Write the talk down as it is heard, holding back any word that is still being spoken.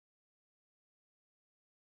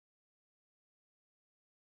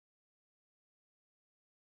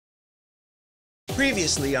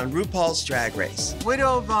Previously on RuPaul's Drag Race.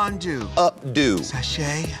 Widow Von Du. Updo.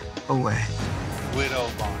 Sashay away. Widow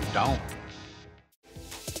Von Don't.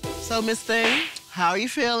 So, Miss Thing, how are you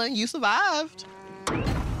feeling? You survived.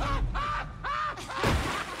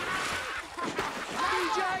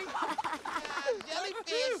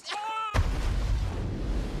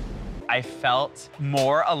 I felt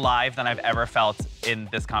more alive than I've ever felt in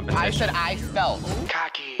this competition. I said I felt.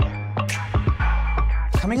 Cocky.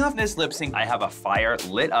 Coming off this lip sync, I have a fire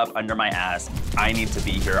lit up under my ass. I need to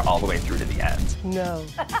be here all the way through to the end. No.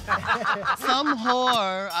 Some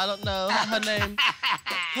whore, I don't know her name.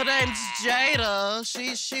 Her name's Jada.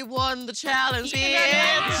 She won the challenge.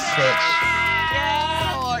 Yeah,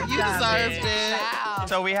 you deserved it.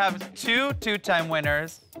 So we have two two-time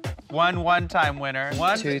winners, one one-time winner,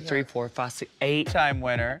 one 2, 3, 4, 5, 6, 8 time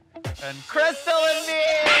winner, and Crystal and me!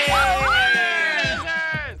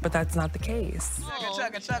 But that's not the case.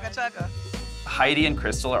 Chugga. Heidi and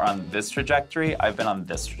Crystal are on this trajectory. I've been on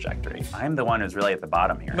this trajectory. I'm the one who's really at the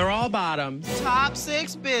bottom here. They're all bottoms. Top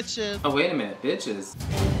 6 bitches. Oh, wait a minute, bitches.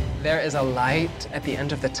 There is a light at the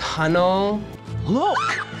end of the tunnel. Look!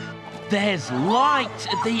 There's light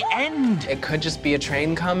at the end. It could just be a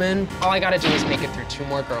train coming. All I gotta do is make it through 2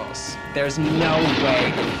 more girls. There's no way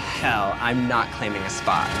in hell I'm not claiming a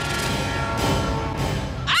spot.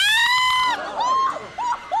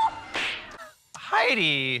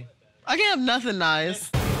 Heidi! I can have nothing nice.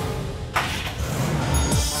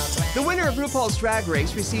 The winner of RuPaul's Drag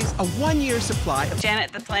Race receives a 1-year supply of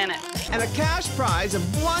Janet the Planet. and a cash prize of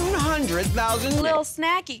 100,000. Little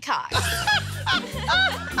snacky cock.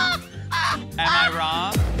 Am I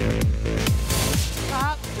wrong?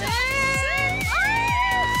 Top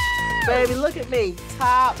 6. Baby, look at me.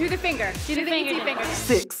 Top Do the finger. Do the finger.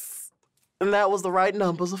 6. And that was the right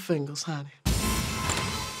numbers of fingers, honey.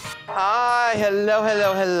 Hi,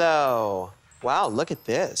 hello. Wow, look at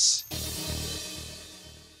this.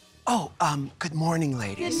 Oh, good morning,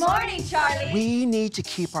 ladies. Good morning, Charlie. We need to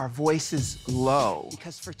keep our voices low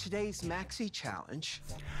because for today's Maxi Challenge,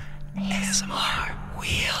 ASMR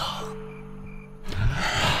wheel.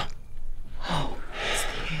 Oh, it's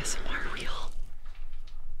the ASMR wheel.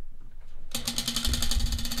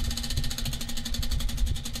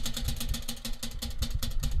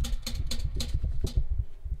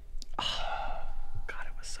 God,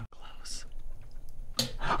 it was so close.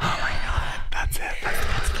 Oh my God, that's it.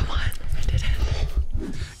 That's the one. I did it.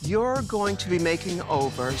 You're going to be making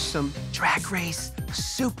over some Drag Race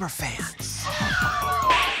super fans.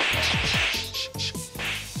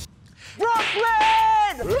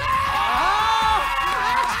 Brooklyn!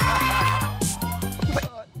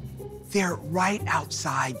 They're right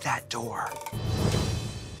outside that door.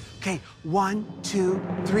 Okay, 1, 2,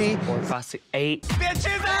 3, 4, 5, 6, 8.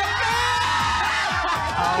 Bitches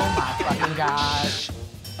Oh my fucking gosh.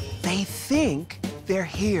 They think they're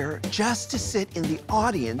here just to sit in the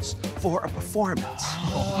audience for a performance.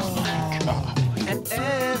 Oh my God. And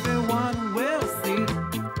everyone will see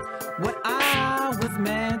what I was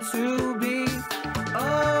meant to be.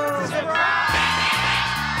 Oh,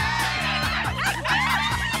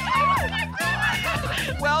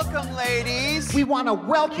 Welcome, ladies. We want to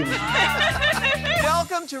welcome you.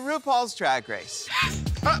 Welcome to RuPaul's Drag Race.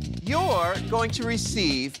 You're going to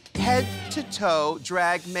receive head-to-toe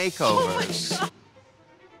drag makeovers.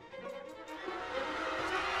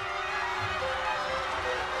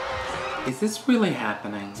 Is this really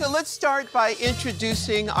happening? So let's start by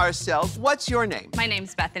introducing ourselves. What's your name? My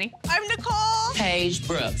name's Bethany. I'm Nicole. Paige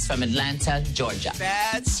Brooks from Atlanta, Georgia.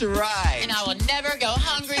 That's right. And I will never go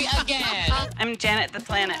hungry again. I'm Janet the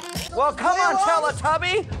Planet. Well, come on,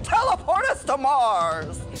 Teletubby. Teleport us to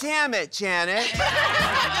Mars. Damn it, Janet.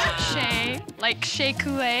 Shay, like Shay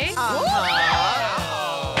Coulee.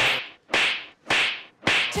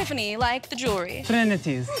 Tiffany, like the jewelry.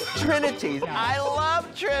 Trinities. Trinities. I love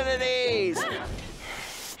Trinities.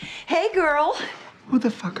 Hey, girl. Who the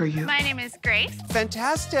fuck are you? My name is Grace,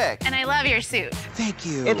 Fantastic. and I love your suit. Thank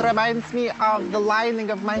you. It reminds me of the lining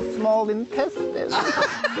of my small intestine.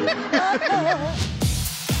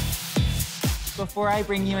 Before I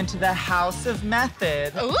bring you into the house of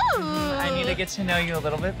method, Ooh. I need to get to know you a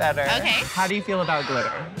little bit better. Okay. How do you feel about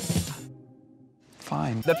glitter?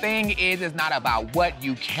 Fine. The thing is, it's not about what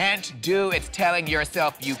you can't do, it's telling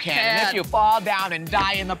yourself you can. And if you fall down and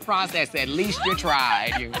die in the process, at least you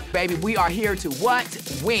tried. Baby, we are here to what?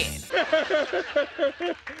 Win.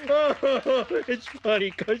 It's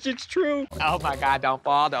funny because it's true. Oh my God, don't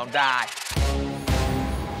fall, don't die.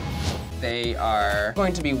 They are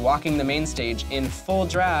going to be walking the main stage in full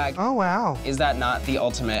drag. Oh, wow. Is that not the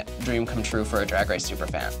ultimate dream come true for a Drag Race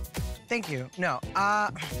superfan? thank you. No,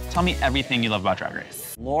 Tell me everything you love about Drag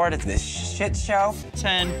Race. Lord, it's this shit show.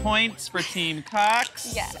 10 points for Team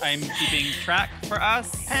Cox. Yes. I'm keeping track for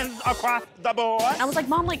us. Hands across the board. I was like,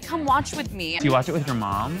 Mom, like, come watch with me. Do you watch it with your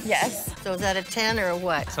mom? Yes. So is that a 10 or a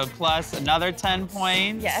what? So plus another 10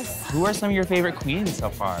 points. Yes. Who are some of your favorite queens so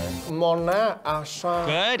far? Mona, Asha.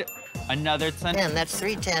 Good. Another 10. 10, that's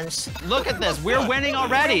 3 10s. Look at this, we're winning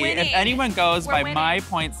already. We're winning. If anyone goes We're by winning. my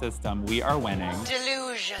point system, we are winning.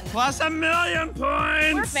 Delusion. Plus 1,000,000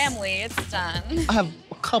 points. We're family. It's done. I have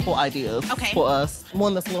a couple ideas Okay. for us.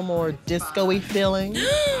 One that's a little more disco-y feeling.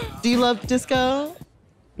 Do you love disco?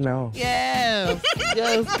 No. Yes.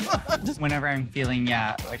 Yes. Whenever I'm feeling,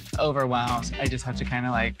 like overwhelmed, I just have to kind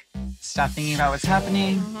of like stop thinking about what's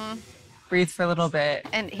happening, breathe for a little bit.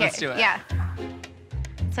 And here, Let's do it. yeah.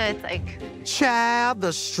 So it's like, Child,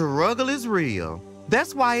 the struggle is real.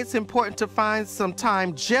 That's why it's important to find some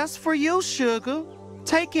time just for you, sugar.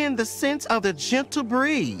 Take in the scent of the gentle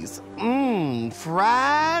breeze. Mmm,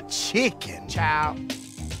 fried chicken. Ciao.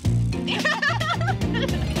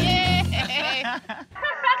 yay!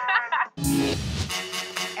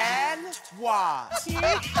 And what?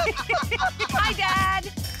 Hi, Dad.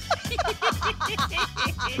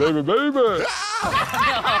 Baby.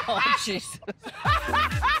 Oh, Jesus.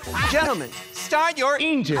 Gentlemen, start your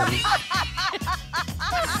engine.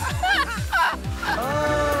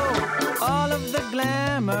 All of the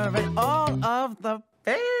glamour and all of the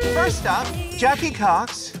First up, Jackie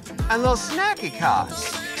Cox and Lil Snacky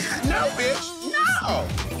Cox. No, bitch, no.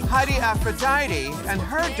 Heidi Aphrodite and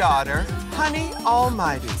her daughter, Honey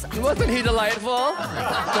Almighty. Wasn't he delightful?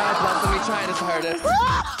 God bless him, he tried his hardest.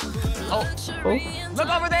 Look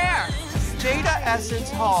over there. Jada Essence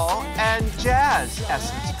Hall and Jazz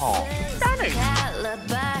Essence Hall. Stunning.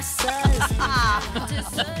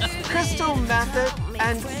 Crystal Method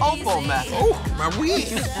and Opal Method. Oh, my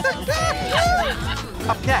weed.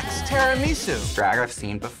 Up next, Tiramisu. Drag I've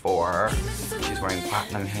seen before. She's wearing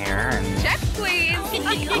platinum hair and... Check, please.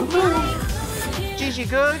 Gigi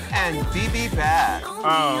Good and BB Bad.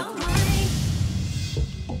 Oh.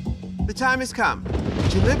 The time has come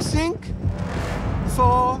to lip sync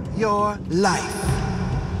for your life.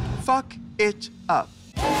 Fuck it up.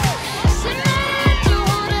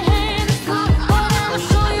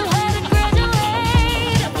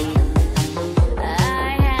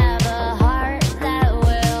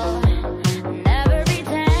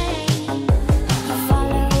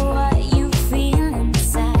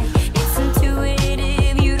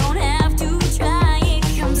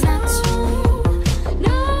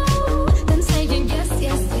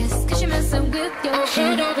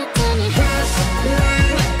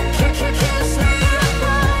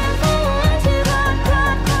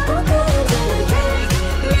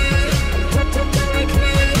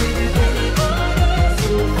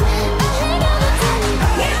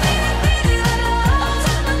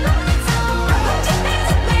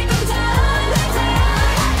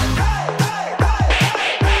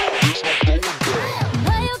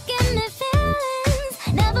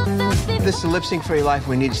 This is lip sync for your life.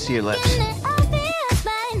 We need to see your lips.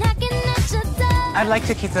 I'd like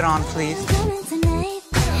to keep it on, please.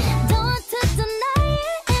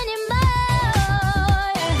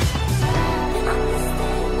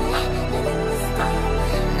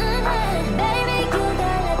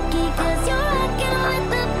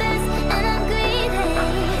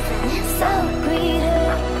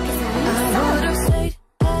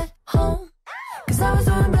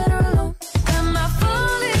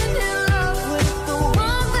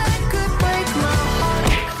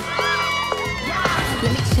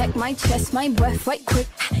 My chest, my breath right quick.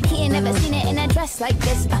 He ain't never seen it in a dress like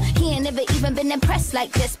this. He ain't never even been impressed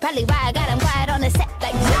like this. Probably why I got him quiet on the set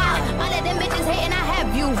like this. All of them bitches hating, I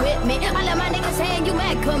have you with me. All of my niggas saying you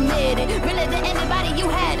mad committed. Really to anybody, you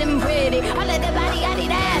had him pretty. All of the body, I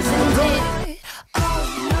need ass and titty.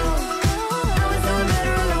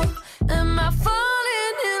 Am I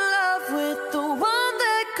falling in love with the one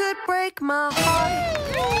that could break my heart?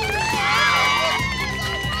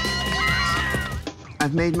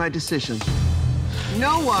 I've made my decision.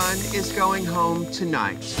 No one is going home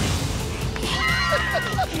tonight.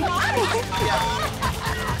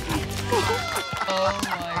 Oh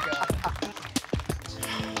my God.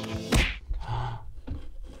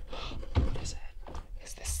 What is it?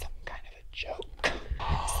 Is this some kind of a joke?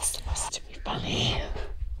 Is this supposed to be funny?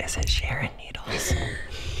 Is it Sharon Needles?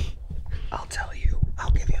 I'll tell you.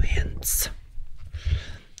 I'll give you hints.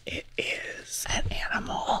 It is an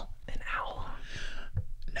animal. An owl.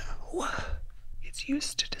 No. It's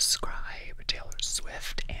used to describe Taylor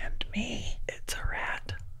Swift and me. It's a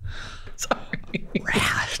rat. Sorry.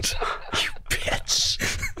 Rat. You bitch.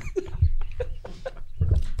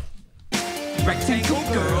 Rectangle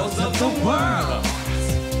girls of the world.